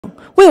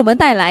为我们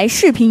带来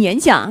视频演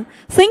讲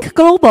Think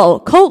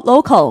Global, Code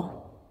Local.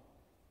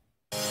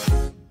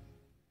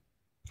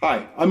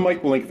 Hi, I'm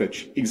Mike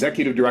Milinkovic,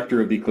 Executive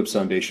Director of the Eclipse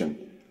Foundation.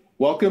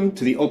 Welcome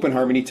to the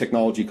OpenHarmony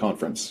Technology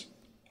Conference.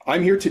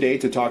 I'm here today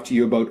to talk to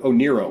you about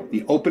Oniro,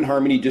 the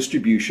OpenHarmony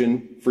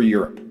distribution for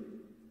Europe.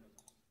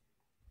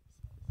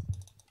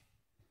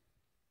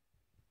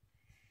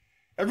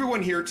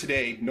 Everyone here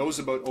today knows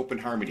about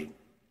OpenHarmony,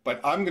 but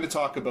I'm going to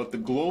talk about the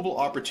global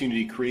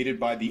opportunity created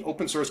by the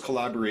open source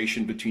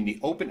collaboration between the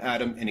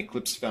OpenAtom and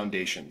Eclipse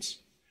Foundations.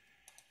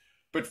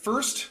 But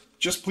first,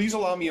 just please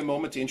allow me a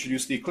moment to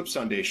introduce the Eclipse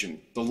Foundation,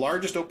 the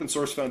largest open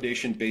source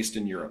foundation based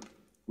in Europe.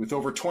 With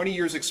over 20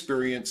 years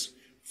experience,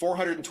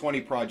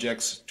 420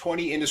 projects,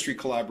 20 industry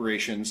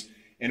collaborations,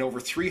 and over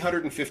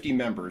 350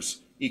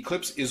 members,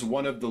 Eclipse is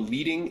one of the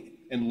leading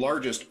and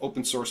largest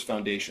open source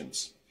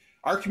foundations.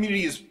 Our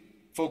community is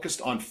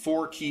focused on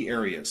 4 key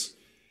areas.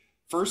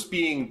 First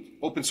being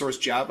open source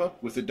Java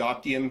with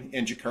Adoptium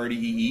and Jakarta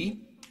EE.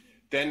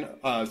 Then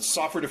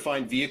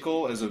software-defined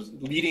vehicle as a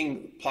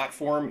leading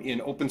platform in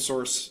open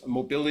source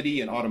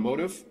mobility and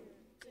automotive.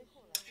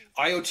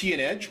 IoT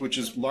and Edge, which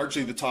is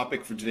largely the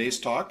topic for today's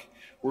talk,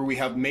 where we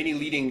have many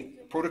leading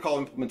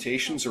protocol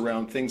implementations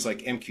around things like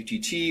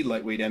MQTT,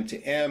 lightweight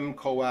M2M,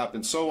 CoAP,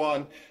 and so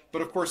on.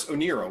 But of course,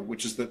 Oniro,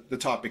 which is the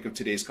topic of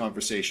today's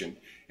conversation.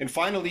 And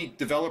finally,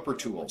 developer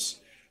tools,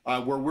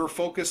 where we're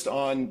focused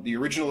on the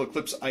original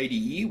Eclipse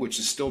IDE, which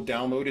is still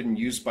downloaded and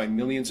used by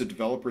millions of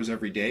developers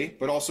every day,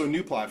 but also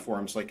new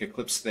platforms like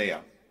Eclipse Theia.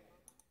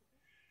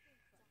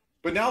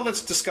 But now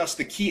let's discuss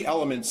the key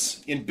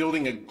elements in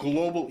building a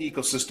global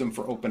ecosystem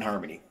for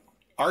OpenHarmony.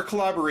 Our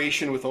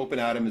collaboration with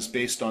OpenAtom is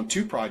based on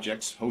 2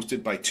 projects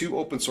hosted by 2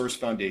 open source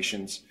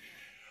foundations,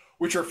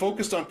 which are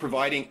focused on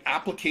providing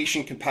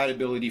application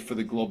compatibility for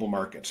the global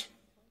market.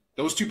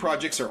 Those 2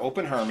 projects are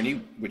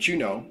OpenHarmony, which you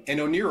know, and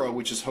Oniro,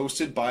 which is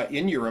hosted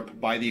in Europe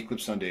by the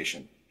Eclipse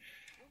Foundation.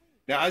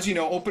 Now, as you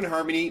know,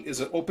 OpenHarmony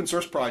is an open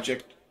source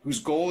project whose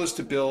goal is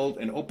to build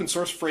an open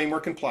source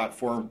framework and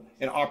platform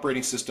and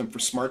operating system for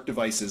smart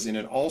devices in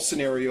an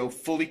all-scenario,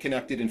 fully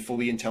connected and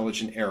fully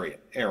intelligent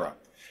era.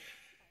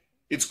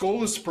 Its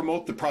goal is to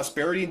promote the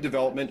prosperity and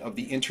development of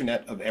the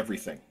Internet of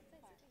Everything.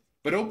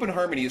 But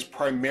OpenHarmony is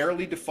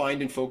primarily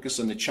defined and focused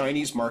on the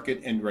Chinese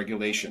market and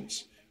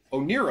regulations.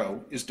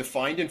 Oniro is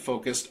defined and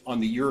focused on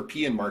the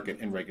European market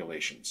and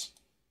regulations.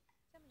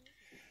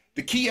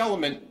 The key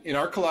element in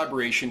our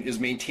collaboration is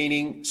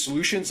maintaining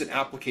solutions and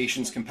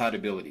applications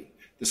compatibility.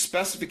 The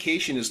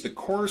specification is the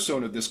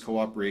cornerstone of this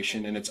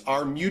cooperation, and it's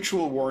our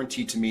mutual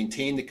warranty to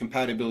maintain the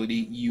compatibility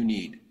you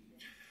need.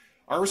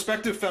 Our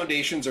respective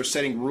foundations are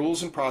setting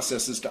rules and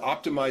processes to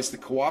optimize the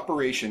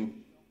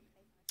cooperation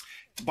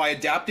by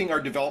adapting our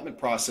development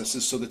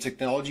processes so the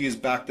technology is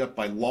backed up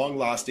by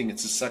long-lasting and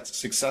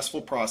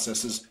successful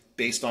processes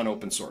based on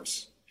open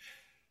source.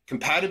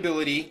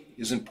 Compatibility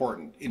is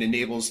important. It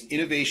enables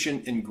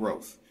innovation and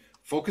growth,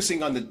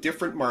 focusing on the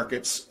different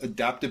markets,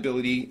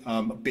 adaptability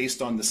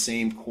based on the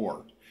same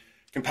core.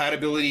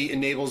 Compatibility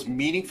enables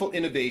meaningful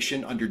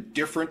innovation under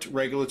different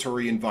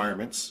regulatory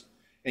environments,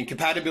 and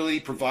compatibility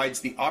provides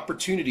the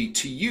opportunity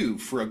to you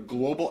for a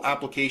global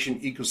application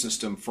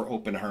ecosystem for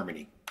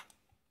OpenHarmony.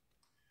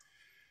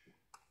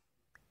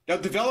 Now,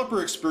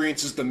 developer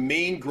experience is the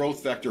main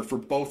growth vector for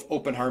both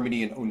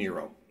OpenHarmony and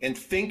Oniro. And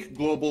Think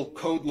Global,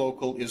 Code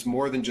Local is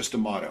more than just a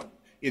motto.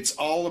 It's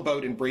all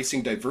about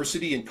embracing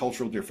diversity and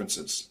cultural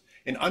differences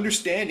and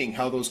understanding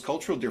how those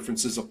cultural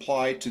differences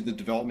apply to the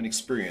development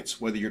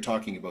experience, whether you're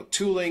talking about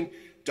tooling,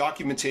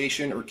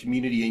 documentation, or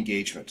community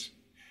engagement.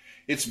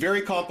 It's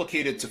very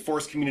complicated to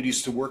force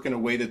communities to work in a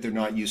way that they're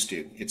not used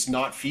to. It's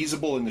not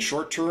feasible in the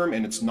short term,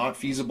 and it's not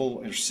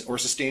feasible or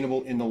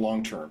sustainable in the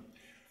long term.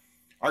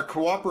 Our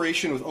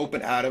cooperation with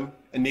OpenAtom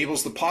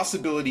enables the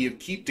possibility of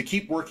to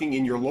keep working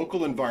in your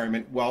local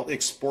environment while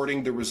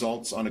exporting the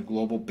results on a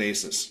global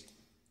basis.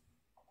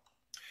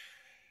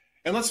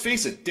 And let's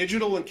face it,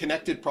 digital and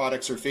connected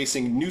products are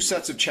facing new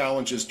sets of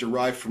challenges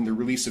derived from the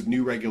release of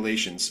new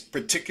regulations,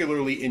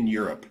 particularly in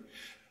Europe.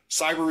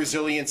 Cyber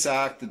Resilience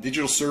Act, the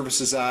Digital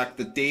Services Act,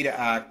 the Data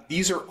Act,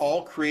 these are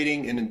all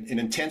creating an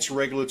intense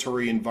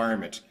regulatory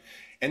environment.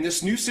 And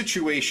this new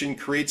situation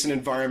creates an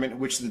environment in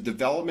which the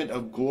development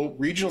of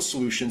regional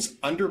solutions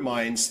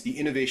undermines the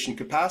innovation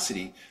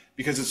capacity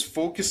because it's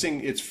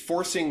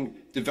forcing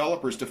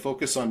developers to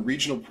focus on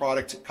regional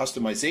product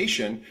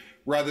customization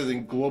rather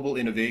than global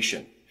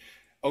innovation.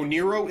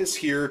 Oniro is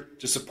here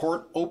to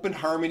support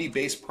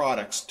OpenHarmony-based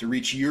products to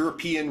reach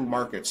European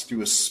markets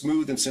through a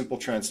smooth and simple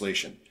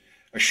translation,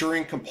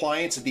 assuring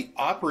compliance at the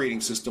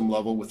operating system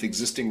level with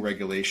existing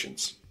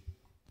regulations.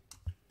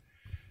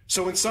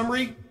 So in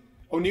summary,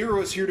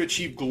 Oniro is here to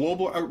achieve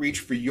global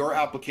outreach for your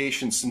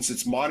applications since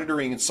it's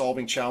monitoring and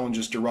solving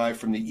challenges derived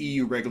from the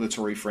EU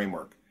regulatory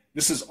framework.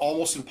 This is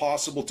almost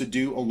impossible to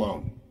do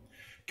alone.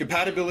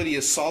 Compatibility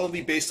is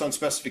solidly based on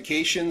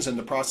specifications, and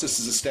the process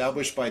is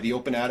established by the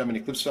OpenAtom and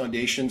Eclipse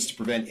Foundations to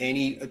prevent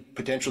any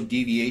potential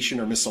deviation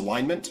or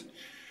misalignment.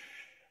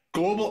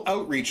 Global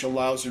outreach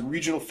allows a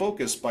regional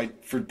focus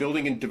for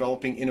building and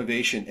developing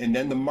innovation, and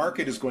then the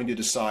market is going to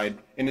decide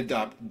and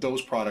adopt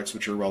those products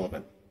which are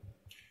relevant.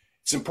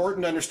 It's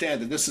important to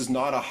understand that this is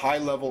not a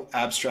high-level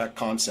abstract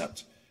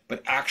concept,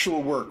 but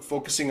actual work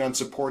focusing on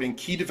supporting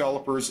key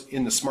developers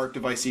in the smart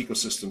device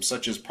ecosystem,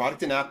 such as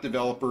product and app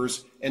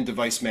developers and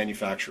device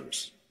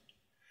manufacturers.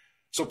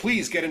 So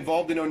please get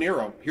involved in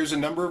Oniro. Here's a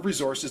number of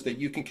resources that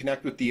you can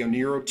connect with the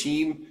Oniro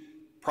team,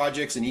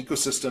 projects, and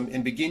ecosystem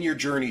and begin your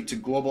journey to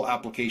global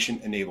application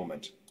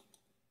enablement.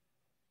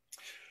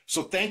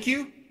 So thank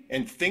you,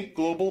 and think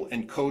global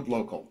and code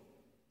local.